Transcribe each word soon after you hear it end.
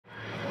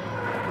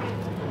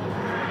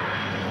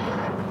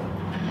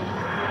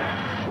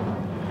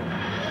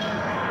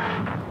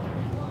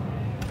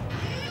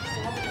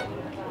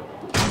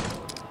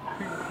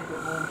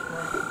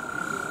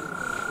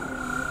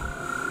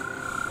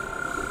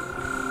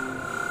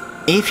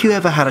if you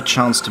ever had a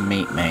chance to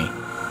meet me,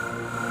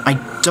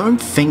 I don't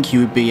think you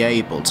would be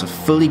able to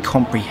fully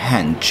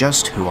comprehend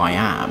just who I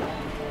am.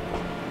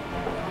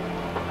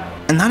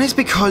 And that is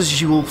because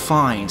you will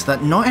find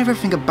that not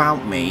everything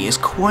about me is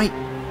quite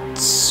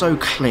so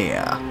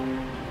clear.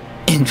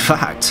 In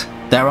fact,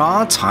 there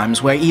are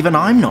times where even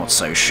I'm not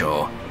so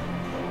sure.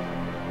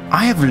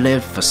 I have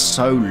lived for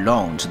so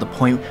long to the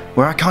point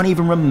where I can't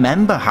even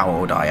remember how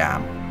old I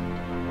am.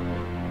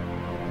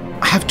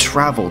 I have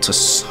traveled to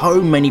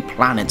so many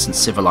planets and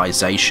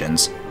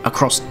civilizations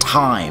across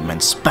time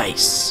and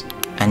space,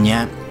 and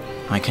yet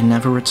I can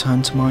never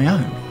return to my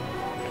own.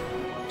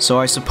 So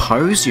I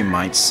suppose you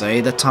might say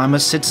that I'm a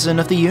citizen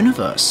of the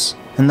universe,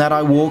 and that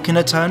I walk in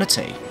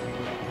eternity,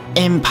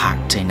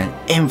 impacting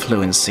and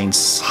influencing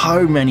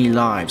so many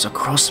lives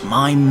across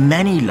my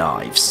many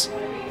lives,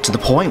 to the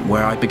point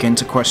where I begin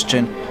to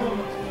question,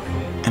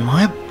 am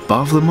I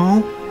above them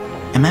all?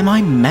 And am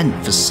I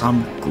meant for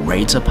some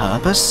greater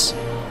purpose?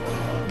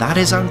 That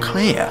is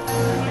unclear.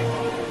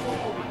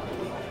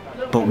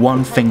 But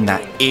one thing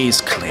that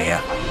is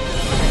clear: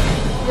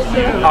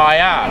 I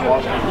am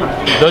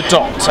the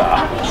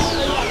Doctor.